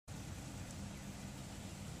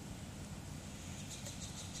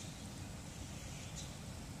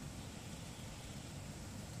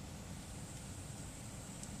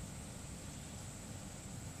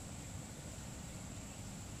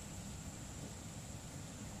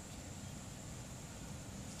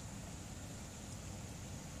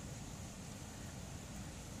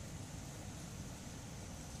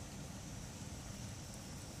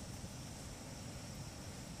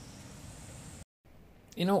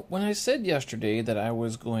You know, when I said yesterday that I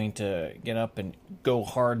was going to get up and go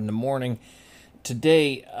hard in the morning,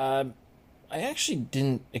 today, I actually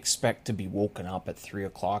didn't expect to be woken up at 3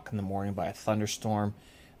 o'clock in the morning by a thunderstorm,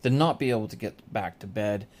 then not be able to get back to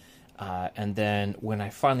bed. And then when I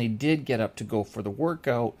finally did get up to go for the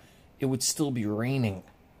workout, it would still be raining.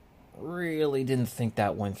 Really didn't think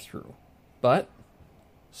that went through. But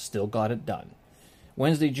still got it done.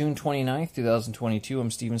 Wednesday, June 29th, 2022. I'm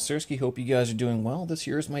Steven Sersky. Hope you guys are doing well. This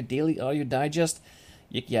here is my daily audio digest,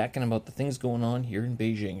 yik-yakking about the things going on here in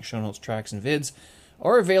Beijing. Show notes, tracks, and vids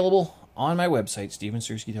are available on my website,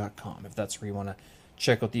 stevensersky.com, if that's where you want to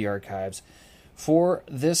check out the archives for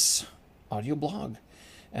this audio blog.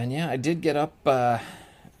 And yeah, I did get up, I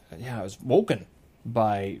was woken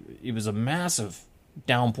by, it was a massive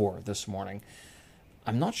downpour this morning.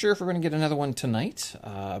 I'm not sure if we're going to get another one tonight.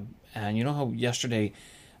 And you know how yesterday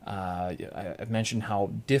I mentioned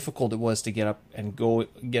how difficult it was to get up and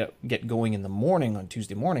get going in the morning on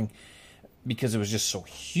Tuesday morning because it was just so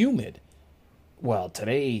humid. Well,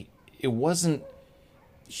 today it wasn't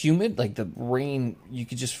humid. Like the rain, you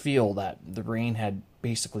could just feel that the rain had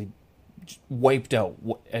basically wiped out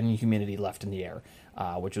any humidity left in the air,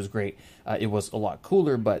 which was great. It was a lot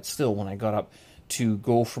cooler, but still, when I got up to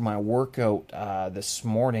go for my workout this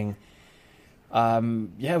morning,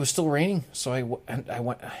 it was still raining. So I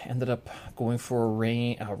ended up going for a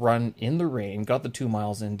run in the rain, got the 2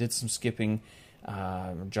 miles in, did some skipping,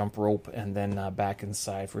 jump rope, and then back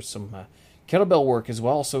inside for some kettlebell work as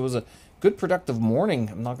well. So it was a good productive morning,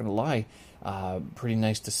 I'm not going to lie. Pretty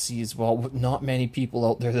nice to see as well. Not many people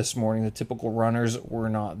out there this morning. The typical runners were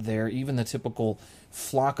not there. Even the typical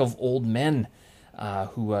flock of old men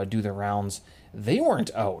who do their rounds, they weren't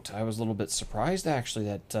out. I was a little bit surprised, actually,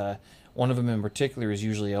 that one of them in particular is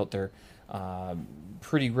usually out there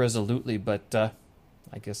pretty resolutely, but I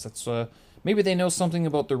guess that's maybe they know something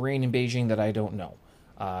about the rain in Beijing that I don't know.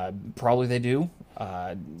 Probably they do.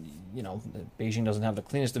 Beijing doesn't have the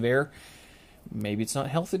cleanest of air. Maybe it's not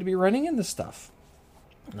healthy to be running in this stuff.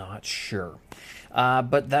 Not sure.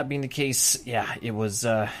 But that being the case, yeah, it was.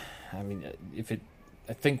 I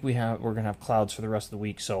think we're gonna have clouds for the rest of the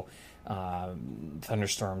week, so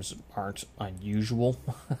thunderstorms aren't unusual,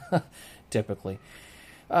 typically.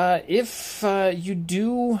 If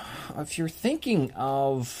you're thinking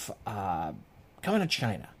of coming to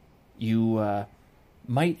China, you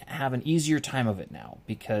might have an easier time of it now,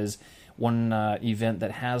 because one event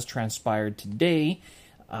that has transpired today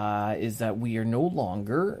is that we are no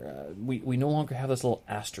longer we no longer have this little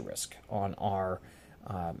asterisk on our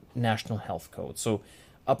national health code. So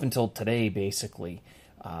up until today, basically,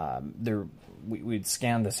 we'd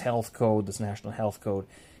scan this health code, this national health code,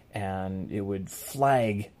 and it would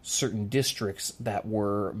flag certain districts that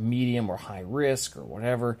were medium or high risk or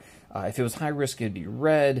whatever. If it was high risk, it'd be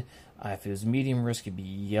red. If it was medium risk, it'd be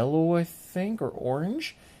yellow, I think, or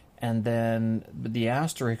orange. And then the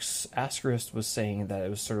asterisk was saying that it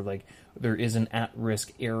was sort of like there is an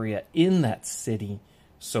at-risk area in that city,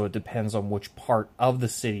 so it depends on which part of the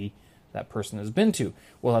city that person has been to.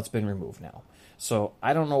 Well, that's been removed now. So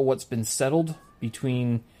I don't know what's been settled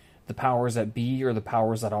between the powers that be or the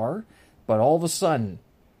powers that are, but all of a sudden,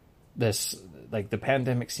 the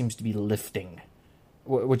pandemic seems to be lifting,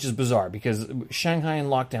 which is bizarre because Shanghai in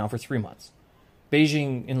lockdown for 3 months,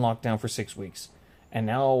 Beijing in lockdown for 6 weeks, and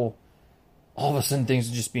now all of a sudden things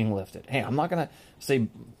are just being lifted. Hey, I'm not going to say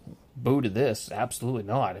boo to this. Absolutely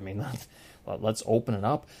not. I mean, let's open it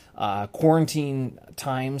up. Quarantine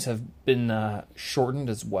times have been shortened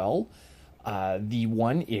as well. The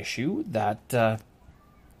one issue that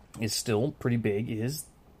is still pretty big is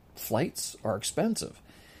flights are expensive.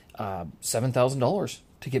 $7,000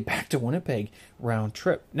 to get back to Winnipeg round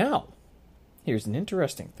trip. Now, here's an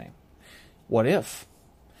interesting thing. What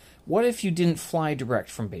if you didn't fly direct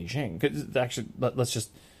from Beijing? 'Cause actually, let's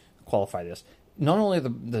just qualify this. Not only are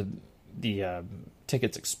the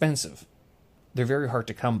tickets expensive, they're very hard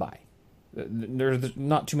to come by. There's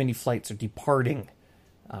not too many flights are departing,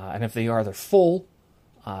 and if they are, they're full.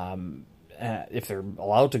 If they're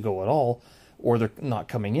allowed to go at all, or they're not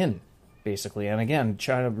coming in, basically. And again,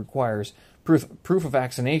 China requires proof of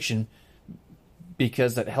vaccination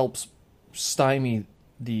because that helps stymie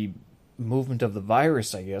the movement of the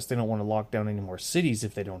virus, I guess. They don't want to lock down any more cities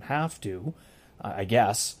if they don't have to, I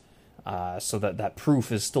guess. So that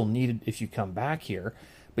proof is still needed if you come back here,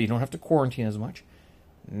 but you don't have to quarantine as much.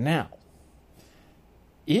 Now,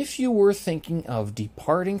 if you were thinking of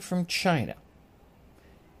departing from China,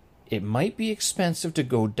 it might be expensive to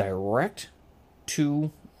go direct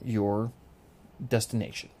to your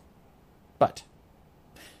destination. But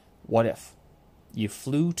what if you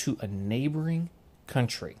flew to a neighboring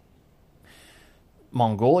country.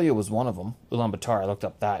 Mongolia was one of them. Ulaanbaatar, I looked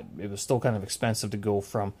up that. It was still kind of expensive to go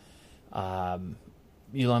from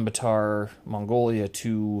Ulaanbaatar, Mongolia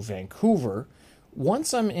to Vancouver.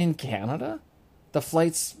 Once I'm in Canada, the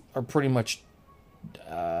flights are pretty much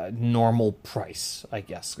normal price, I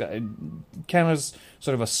guess. Canada's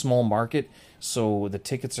sort of a small market, so the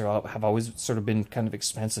tickets have always sort of been kind of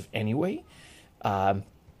expensive anyway.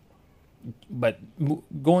 But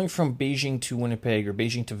going from Beijing to Winnipeg or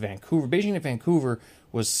Beijing to Vancouver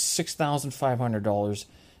was $6,500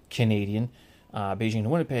 Canadian. Beijing to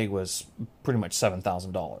Winnipeg was pretty much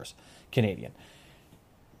 $7,000 Canadian.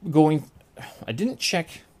 I didn't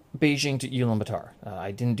check Beijing to Ulaanbaatar.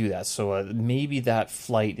 I didn't do that, so maybe that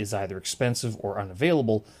flight is either expensive or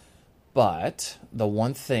unavailable. But the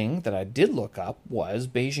one thing that I did look up was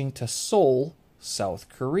Beijing to Seoul, South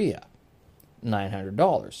Korea,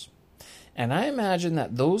 $900. And I imagine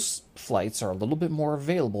that those flights are a little bit more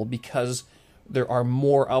available because there are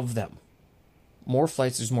more of them. More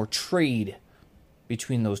flights, there's more trade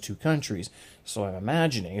between those two countries. So I'm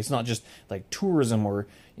imagining it's not just like tourism or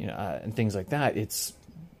and things like that. It's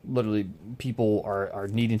literally people are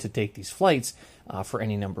needing to take these flights for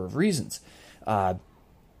any number of reasons.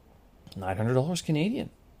 $900 Canadian.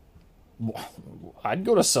 I'd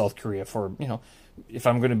go to South Korea for, if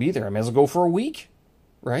I'm going to be there, I may as well go for a week,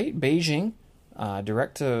 right? Beijing,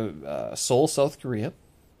 direct to Seoul, South Korea,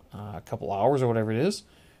 a couple hours or whatever it is,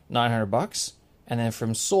 $900. And then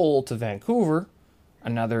from Seoul to Vancouver,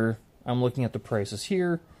 I'm looking at the prices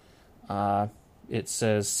here. It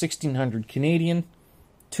says 1,600 Canadian,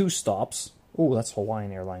 2 stops. Oh, that's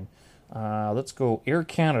Hawaiian Airline. Let's go Air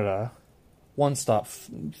Canada, 1 stop,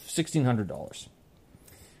 $1,600,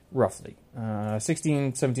 roughly.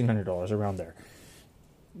 $1,700 around there.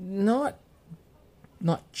 Not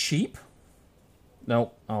cheap.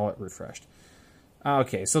 Nope. Oh, it refreshed.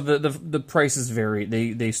 Okay, so the prices vary.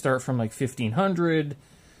 They start from like 1,500,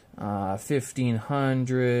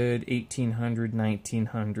 1,500, 1,800,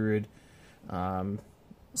 1,900.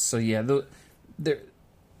 So yeah,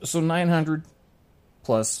 so 900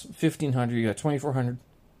 plus 1,500, you got 2,400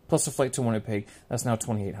 plus a flight to Winnipeg. That's now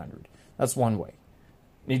 2,800. That's one way.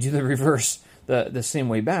 You do the reverse, the same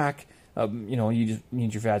way back. You just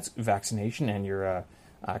need your vaccination and your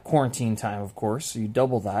quarantine time, of course. So you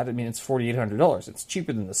double that. I mean, it's $4,800. It's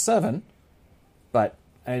cheaper than the 7, but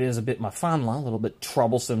it is a bit mafanla, a little bit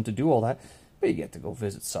troublesome to do all that. But you get to go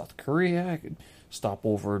visit South Korea. I could stop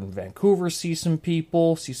over in Vancouver, see some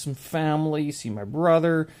people, see some family, see my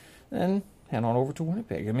brother, and head on over to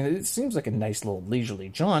Winnipeg. I mean, it seems like a nice little leisurely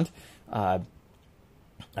jaunt. I'd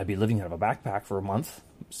be living out of a backpack for a month,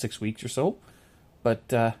 6 weeks or so.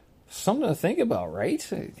 But something to think about, right?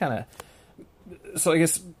 So I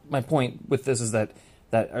guess my point with this is that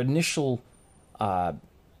initial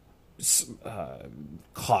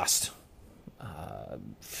cost,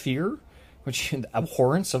 fear, which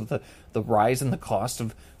abhorrence of the rise in the cost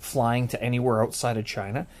of flying to anywhere outside of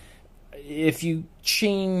China. If you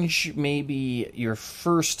change maybe your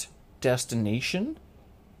first destination,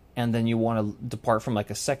 and then you want to depart from like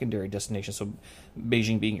a secondary destination, so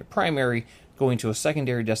Beijing being your primary, going to a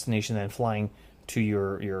secondary destination, then flying to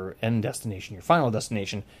your end destination, your final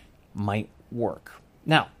destination, might work.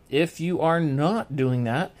 Now, if you are not doing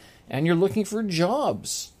that, and you're looking for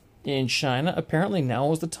jobs in China, apparently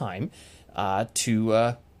now is the time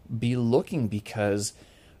to be looking, because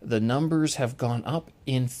the numbers have gone up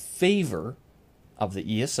in favor of the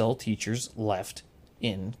ESL teachers left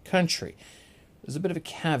in country. There's a bit of a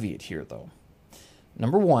caveat here, though.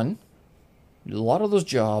 Number one, a lot of those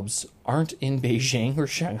jobs aren't in Beijing or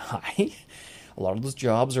Shanghai. A lot of those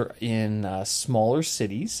jobs are in smaller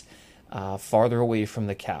cities, farther away from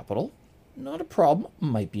the capital. Not a problem.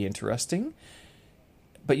 Might be interesting.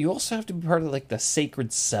 But you also have to be part of like the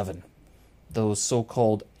Sacred Seven, those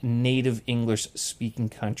so-called native English-speaking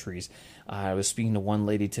countries. I was speaking to one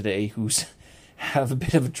lady today who's have a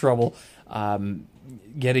bit of trouble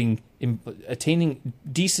attaining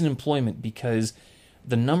decent employment, because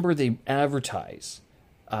the number they advertise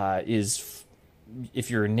is, if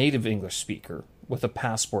you're a native English speaker with a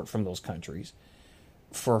passport from those countries,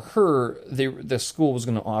 for her, the school was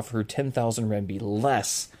going to offer her 10,000 renminbi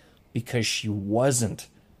less because she wasn't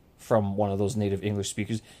from one of those native English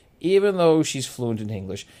speakers, even though she's fluent in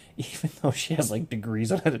English, even though she has like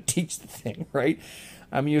degrees on how to teach the thing, right?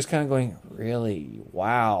 I mean, you're just kind of going, really?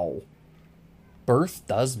 Wow. Birth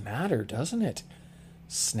does matter, doesn't it?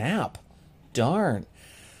 Snap. Darn.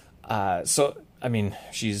 So, I mean,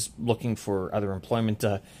 she's looking for other employment.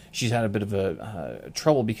 She's had a bit of a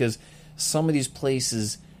trouble because some of these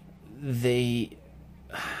places,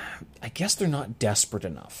 I guess they're not desperate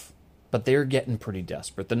enough, but they're getting pretty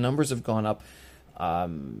desperate. The numbers have gone up.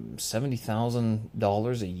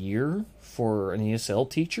 $70,000 a year for an ESL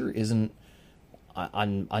teacher isn't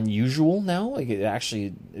unusual now. Like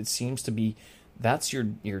it seems to be that's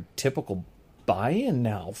your typical buy-in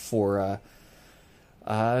now for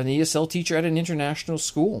an ESL teacher at an international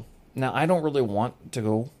school. Now, I don't really want to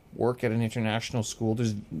go work at an international school.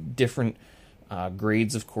 There's different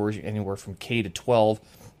grades, of course, anywhere from K to 12.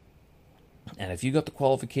 And if you got the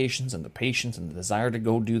qualifications and the patience and the desire to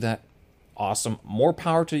go do that, awesome. More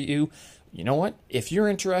power to you. You know what? If you're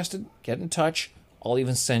interested, get in touch. I'll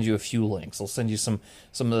even send you a few links. I'll send you some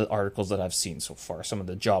of the articles that I've seen so far, some of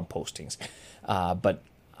the job postings. But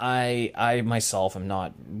I myself am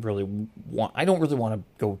not really I don't really want to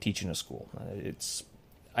go teach in a school.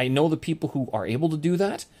 I know the people who are able to do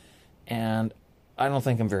that, and I don't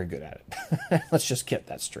think I'm very good at it. Let's just get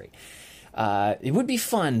that straight. It would be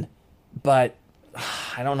fun, but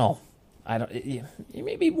I don't know.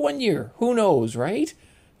 Maybe 1 year. Who knows, right?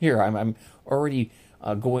 Here, I'm already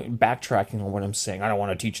backtracking on what I'm saying. I don't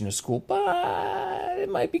want to teach in a school, but it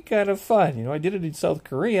might be kind of fun. You know, I did it in South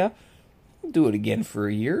Korea. I'll do it again for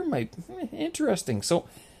a year. Interesting. So,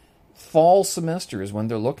 fall semester is when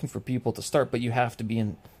they're looking for people to start, but you have to be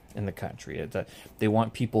in the country. They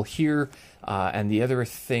want people here, and the other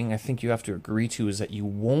thing I think you have to agree to is that you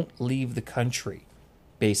won't leave the country,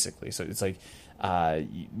 basically. So it's like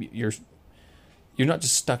you're not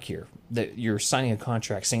just stuck here. That you're signing a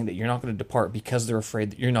contract saying that you're not going to depart because they're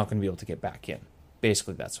afraid that you're not going to be able to get back in.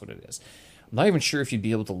 Basically, that's what it is. I'm not even sure if you'd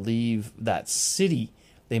be able to leave that city.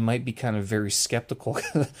 They might be kind of very skeptical,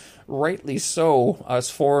 rightly so, us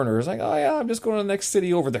foreigners. Like, oh yeah, I'm just going to the next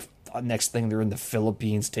city over. The next thing, they're in the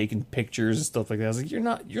Philippines taking pictures and stuff like that. I was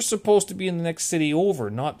like, you're supposed to be in the next city over,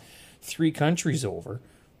 not 3 countries over.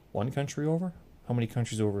 1 country over? How many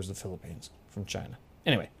countries over is the Philippines from China?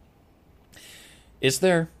 Anyway, it's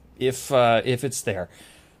there. If it's there,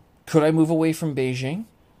 could I move away from Beijing?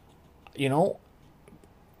 You know,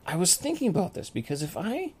 I was thinking about this because if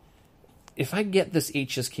I get this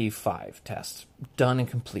HSK5 test done and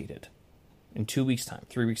completed in 2 weeks' time,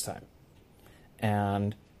 3 weeks' time,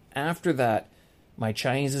 and after that, my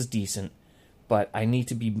Chinese is decent, but I need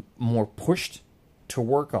to be more pushed to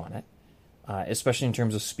work on it, especially in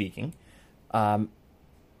terms of speaking,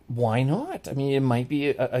 why not? I mean, it might be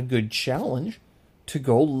a good challenge to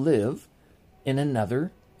go live in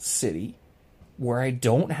another city where I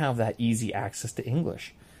don't have that easy access to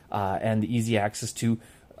English and the easy access to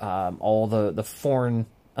all the foreign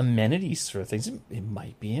amenities sort of things. It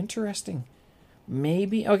might be interesting.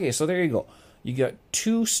 Maybe. Okay, so there you go. You got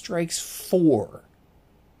 2 strikes 4.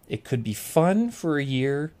 It could be fun for a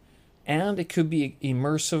year, and it could be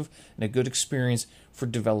immersive and a good experience for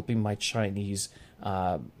developing my Chinese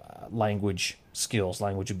language skills,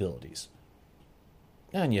 language abilities.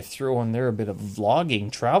 And you throw in there a bit of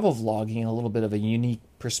vlogging, travel vlogging, and a little bit of a unique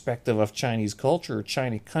perspective of Chinese culture,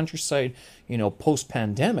 Chinese countryside,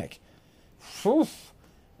 post-pandemic. Whew.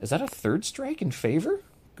 Is that a 3rd strike in favor?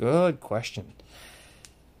 Good question.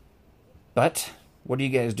 But what are you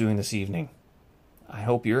guys doing this evening? I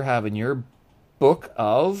hope you're having your book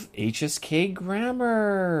of HSK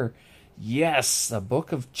grammar. Yes, a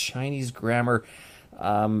book of Chinese grammar.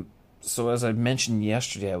 So as I mentioned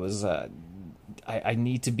yesterday, I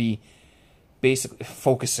need to be basically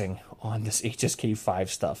focusing on this HSK5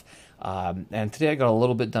 stuff. And today I got a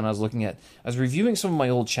little bit done. I was reviewing some of my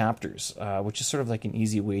old chapters, which is sort of like an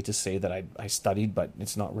easy way to say that I studied, but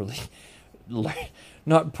it's not really,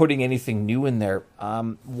 not putting anything new in there.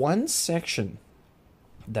 One section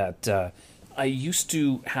that I used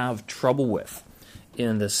to have trouble with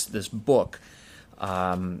in this book,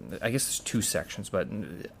 I guess there's 2 sections, but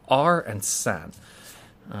R and San.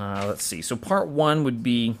 Let's see. So part 1 would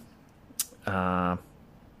be, good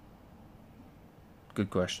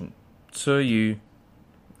question. Yu,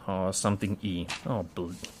 something E. Oh,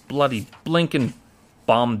 bloody blinking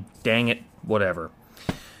bomb, dang it, whatever.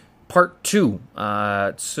 Part 2,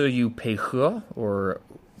 Yu Pei He, or,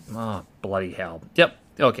 bloody hell. Yep,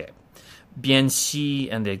 okay. Bianxi,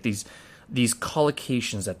 and these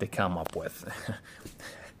collocations that they come up with.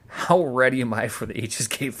 How ready am I for the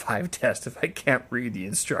HSK5 test if I can't read the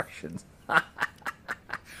instructions?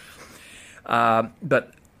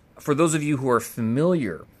 But for those of you who are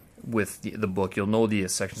familiar with the book, you'll know the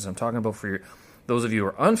sections I'm talking about. For those of you who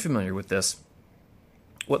are unfamiliar with this,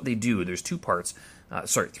 what they do, there's 3 parts.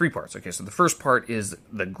 Okay, so the first part is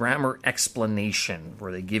the grammar explanation,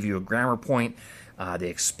 where they give you a grammar point, they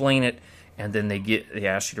explain it, and then they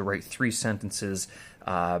ask you to write 3 sentences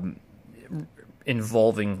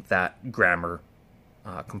involving that grammar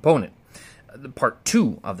component. The part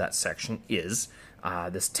 2 of that section is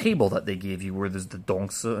this table that they gave you where there's the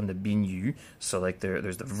dongse and the binyu. So like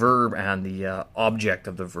there's the verb and the object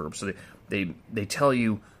of the verb. So they tell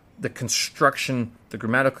you the construction, the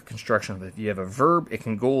grammatical construction. If you have a verb, it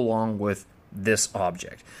can go along with this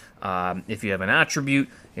object. If you have an attribute,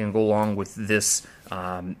 it can go along with this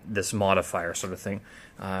this modifier sort of thing.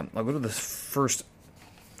 I'll go to the first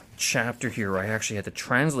chapter here where I actually had to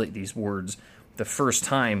translate these words the first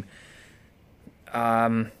time.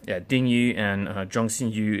 Dingyu and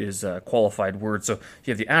Zhongxinyu is a qualified word. So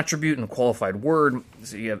you have the attribute and qualified word.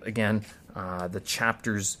 So you have, again, the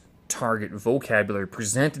chapter's target vocabulary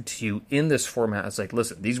presented to you in this format. It's like,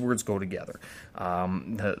 listen, these words go together.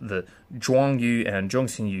 The Zhuangyu and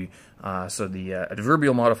Zhongxinyu, so the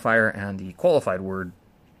adverbial modifier and the qualified word,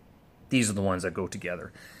 these are the ones that go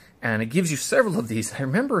together. And it gives you several of these. I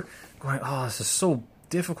remember going, oh, this is so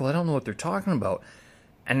difficult. I don't know what they're talking about.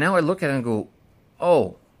 And now I look at it and go,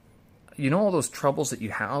 oh, you know all those troubles that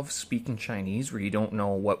you have speaking Chinese where you don't know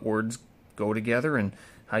what words go together, and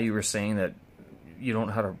how you were saying that you don't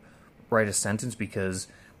know how to write a sentence because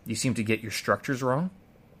you seem to get your structures wrong?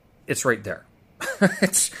 It's right there.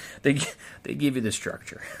 They give you the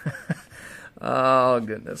structure. Oh,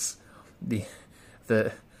 goodness.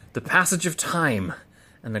 The passage of time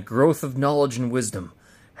and the growth of knowledge and wisdom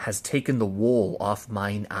has taken the wool off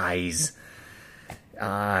mine eyes.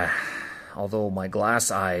 Although my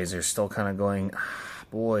glass eyes are still kind of going,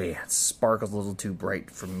 boy, it sparkles a little too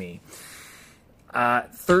bright for me.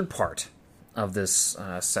 Third part of this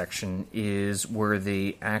section is where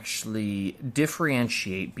they actually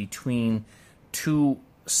differentiate between two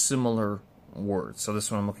similar words. So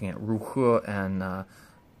this one I'm looking at, ruhe and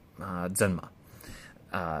zenma.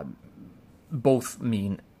 Both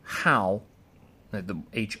mean how, the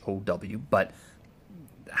H-O-W, but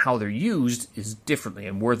how they're used is differently,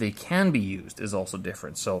 and where they can be used is also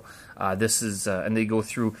different. So this is, and they go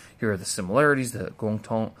through, here are the similarities, the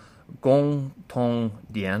gongtong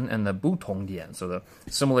dian and the butong dian. So the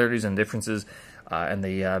similarities and differences, and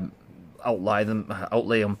they outlay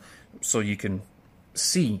them so you can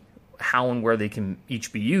see how and where they can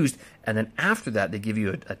each be used. And then after that, they give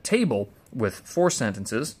you a table with 4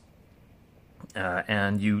 sentences,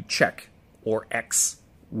 and you check or X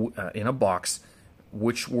in a box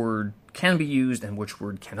which word can be used and which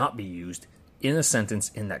word cannot be used in a sentence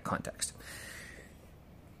in that context.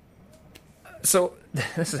 So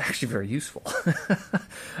this is actually very useful.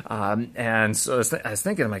 And so I was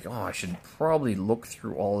thinking, I'm like, oh, I should probably look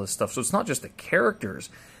through all this stuff. So it's not just the characters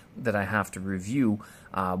that I have to review,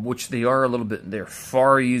 which they are a little bit, they're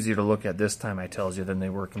far easier to look at this time, I tells you, than they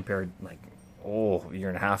were compared, like, a year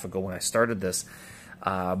and a half ago when I started this.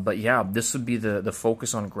 But yeah, this would be the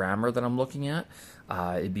focus on grammar that I'm looking at.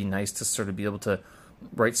 It'd be nice to sort of be able to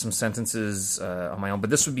write some sentences on my own, but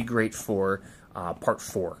this would be great for part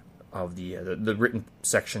 4 of the written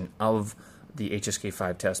section of the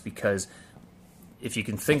HSK5 test, because if you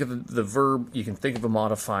can think of the verb, you can think of a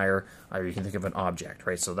modifier, or you can think of an object,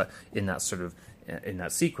 right? So that in that sort of in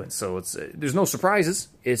that sequence. So it's there's no surprises.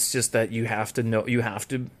 It's just that you have to know, you have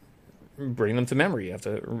to bring them to memory. You have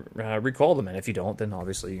to recall them, and if you don't, then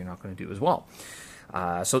obviously you're not going to do as well.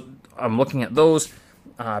 So I'm looking at those,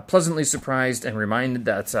 pleasantly surprised and reminded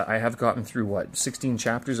that I have gotten through, 16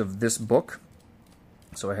 chapters of this book.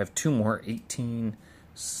 So I have 2 more, 18,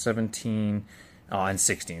 17, and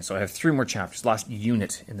 16. So I have 3 more chapters, last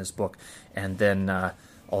unit in this book, and then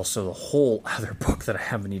also the whole other book that I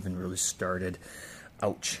haven't even really started.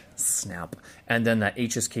 Ouch, snap. And then that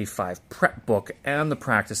HSK5 prep book and the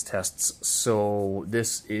practice tests. So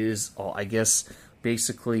this is, I guess,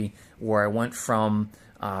 basically where I went from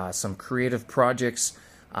some creative projects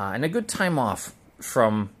and a good time off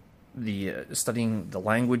from the studying the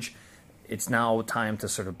language. It's now time to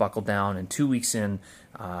sort of buckle down, and 2 weeks in,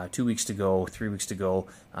 2 weeks to go, 3 weeks to go,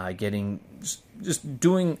 just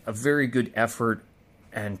doing a very good effort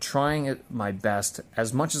and trying my best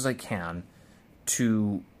as much as I can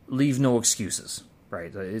to leave no excuses,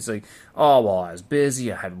 right? It's like, oh, well, I was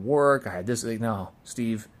busy, I had work, I had this. Like, no,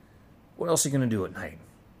 Steve, what else are you going to do at night?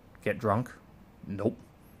 Get drunk? Nope.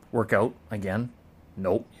 Work out again?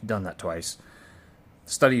 Nope. You've done that twice.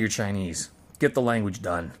 Study your Chinese. Get the language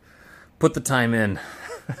done. Put the time in.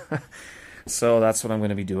 So that's what I'm going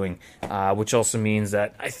to be doing, which also means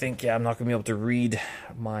that I think I'm not going to be able to read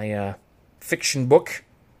my fiction book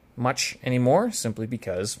much anymore, simply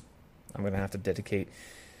because I'm going to have to dedicate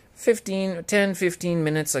 10, 15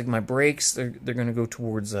 minutes, like my breaks, they're going to go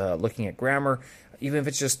towards looking at grammar, even if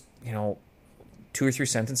it's just, 2 or 3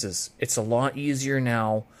 sentences. It's a lot easier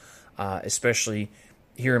now, especially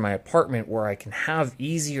here in my apartment where I can have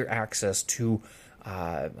easier access to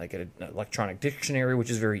like an electronic dictionary, which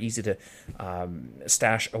is very easy to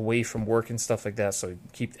stash away from work and stuff like that. So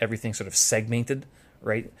keep everything sort of segmented,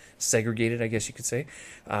 right? Segregated, I guess you could say.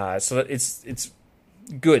 So that it's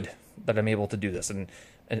good that I'm able to do this, and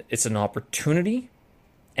it's an opportunity,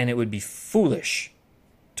 and it would be foolish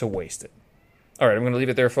to waste it. All right, I'm going to leave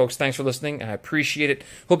it there, folks. Thanks for listening. I appreciate it.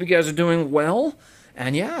 Hope you guys are doing well.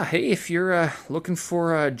 And yeah, hey, if you're looking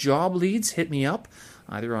for job leads, hit me up,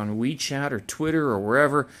 either on WeChat or Twitter or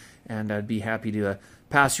wherever, and I'd be happy to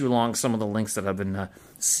pass you along some of the links that I've been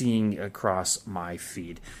seeing across my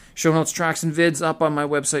feed. Show notes, tracks, and vids up on my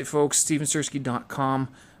website, folks, stevensersky.com.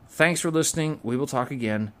 Thanks for listening. We will talk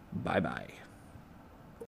again. Bye-bye.